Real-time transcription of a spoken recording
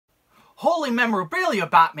Holy memorabilia,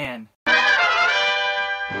 Batman!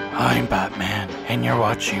 I'm Batman, and you're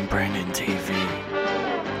watching Brandon TV.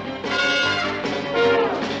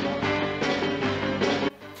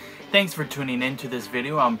 Thanks for tuning in to this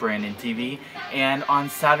video on Brandon TV, and on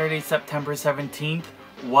Saturday, September 17th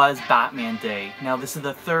was Batman Day. Now this is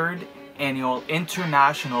the 3rd annual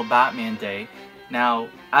International Batman Day. Now,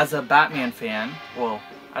 as a Batman fan, well,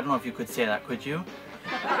 I don't know if you could say that, could you?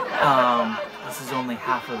 This is only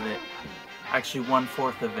half of it. Actually,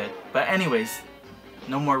 1/4 of it. But anyways,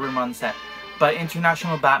 no more room on set. But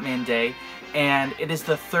International Batman Day, and it is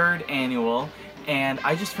the 3rd annual, and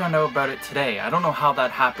I just found out about it today. I don't know how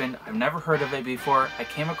that happened. I've never heard of it before. I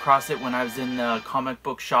came across it when I was in the comic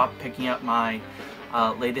book shop picking up my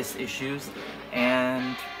latest issues,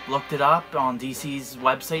 and looked it up on DC's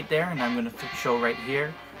website there, and I'm going to show right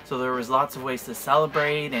here. So there was lots of ways to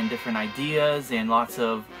celebrate and different ideas and lots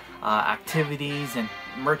of activities and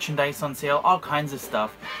merchandise on sale, all kinds of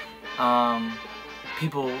stuff.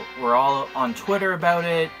 People were all on Twitter about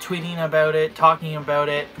it, tweeting about it, talking about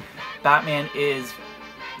it. Batman is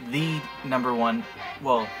the #1,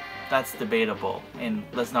 well, that's debatable, and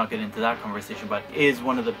let's not get into that conversation, but is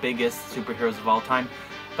one of the biggest superheroes of all time.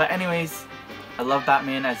 But anyways, I love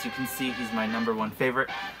Batman. As you can see, he's my #1 favorite.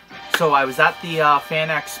 So I was at the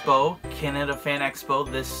FanExpo Canada FanExpo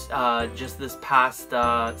just this past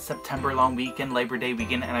September long weekend, Labor Day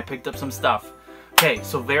weekend, and I picked up some stuff. Okay,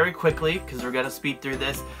 so very quickly, because we're gonna speed through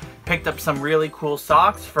this, picked up some really cool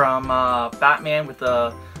socks from Batman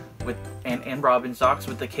and Robin socks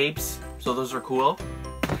with the capes. So those are cool.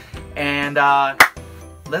 And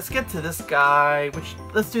let's get to this guy.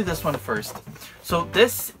 Let's do this one first. So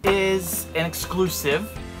this is an exclusive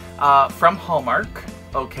from Hallmark.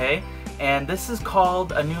 Okay, and this is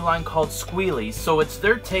called a new line called Squeelys. So it's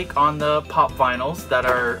their take on the pop vinyls that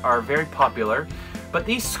are very popular. But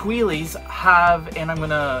these Squeelys have, and I'm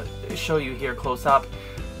gonna show you here close up,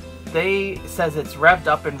 they says it's revved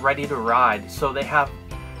up and ready to ride. So they have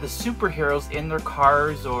the superheroes in their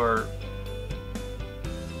cars, or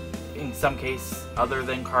in some case other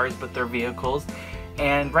than cars, but their vehicles.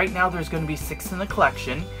 And right now there's going to be 6 in the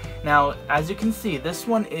collection. Now, as you can see, this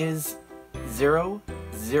one is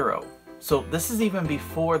 0-0. So this is even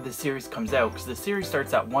before the series comes out, because the series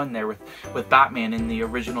starts at 1 there with Batman in the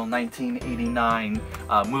original 1989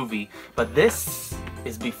 movie. But this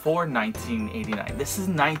is before 1989. This is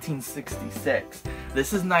 1966.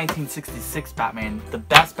 This is 1966 Batman, the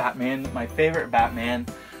best Batman, my favorite Batman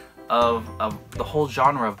of the whole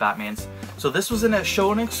genre of Batmans. So this was in a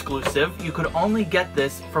show and exclusive. You could only get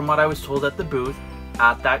this, from what I was told, at the booth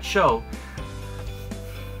at that show.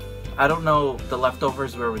 I don't know the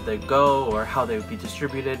leftovers, where would they go or how they would be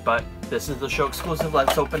distributed, but this is the show exclusive.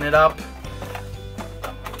 Let's open it up.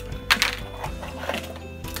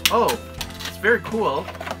 Oh, it's very cool.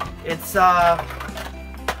 It's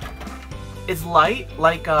light,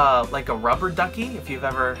 like a rubber ducky. If you've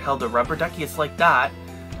ever held a rubber ducky, it's like that.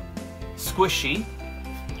 Squishy.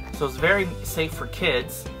 So it's very safe for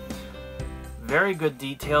kids. Very good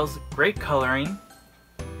details, great coloring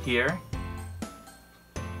here.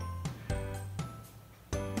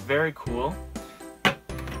 Very cool.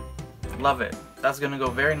 Love it. That's gonna go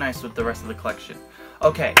very nice with the rest of the collection.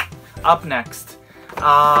 Okay, up next,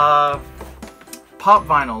 pop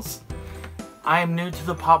vinyls. I am new to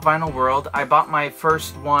the pop vinyl world. I bought my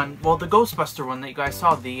first one, well, the Ghostbuster one that you guys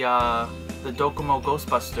saw, the Docomo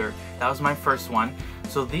Ghostbuster. That was my first one.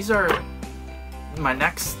 So these are my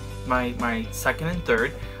second and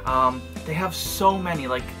third. They have so many,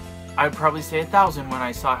 like I'd probably say 1,000 when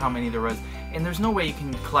I saw how many there was. And there's no way you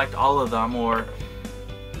can collect all of them, or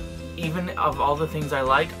even of all the things I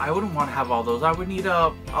like, I wouldn't want to have all those. I would need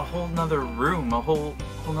a whole nother room, a whole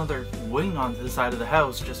nother wing onto the side of the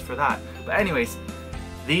house just for that. But anyways,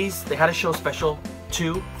 these, they had a show special,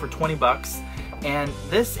 2 for 20 bucks. And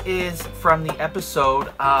this is from the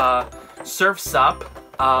episode Surf's Up.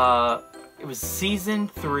 It was season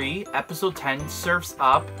 3, episode 10, Surf's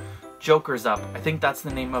Up, Joker's Up. I think that's the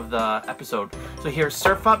name of the episode. So here's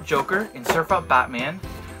Surf Up Joker and Surf Up Batman.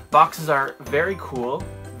 Boxes are very cool,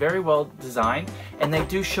 very well designed, and they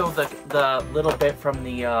do show the little bit from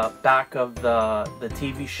the back of the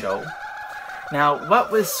TV show. Now, what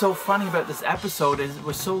was so funny about this episode is it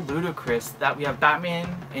was so ludicrous that we have Batman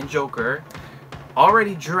and Joker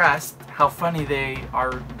already dressed, how funny they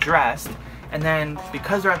are dressed, and then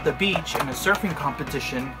because they're at the beach in a surfing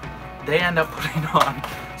competition, they end up putting on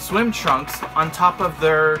swim trunks on top of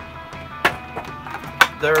their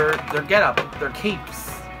getup, their capes,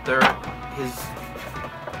 his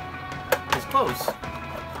clothes.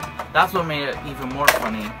 That's what made it even more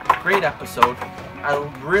funny. Great episode. I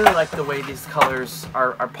really like the way these colors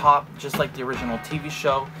are popped, just like the original TV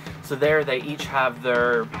show. So there, they each have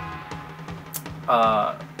their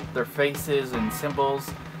faces and symbols.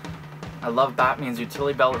 I love Batman's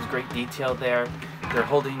utility belt. It's great detail there. They're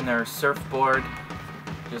holding their surfboard,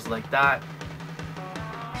 just like that.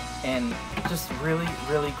 And just really,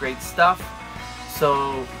 really great stuff.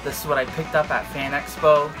 So this is what I picked up at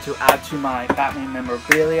FanExpo to add to my Batman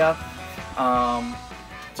memorabilia.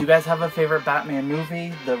 Do you guys have a favorite Batman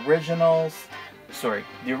movie? The original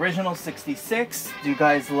 66? Do you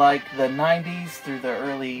guys like the 90s through the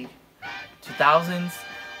early 2000s?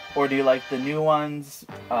 Or do you like the new ones,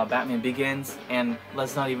 Batman Begins? And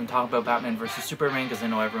let's not even talk about Batman vs. Superman, because I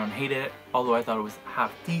know everyone hated it, although I thought it was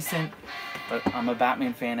half decent. But I'm a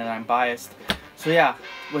Batman fan and I'm biased. So yeah,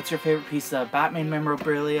 what's your favorite piece of Batman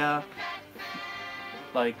memorabilia?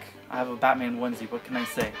 Like, I have a Batman onesie, what can I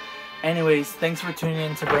say? Anyways, thanks for tuning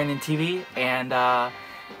in to Brandon TV, and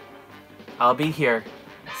I'll be here.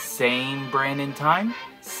 Same Brandon time,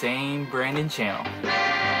 same Brandon channel.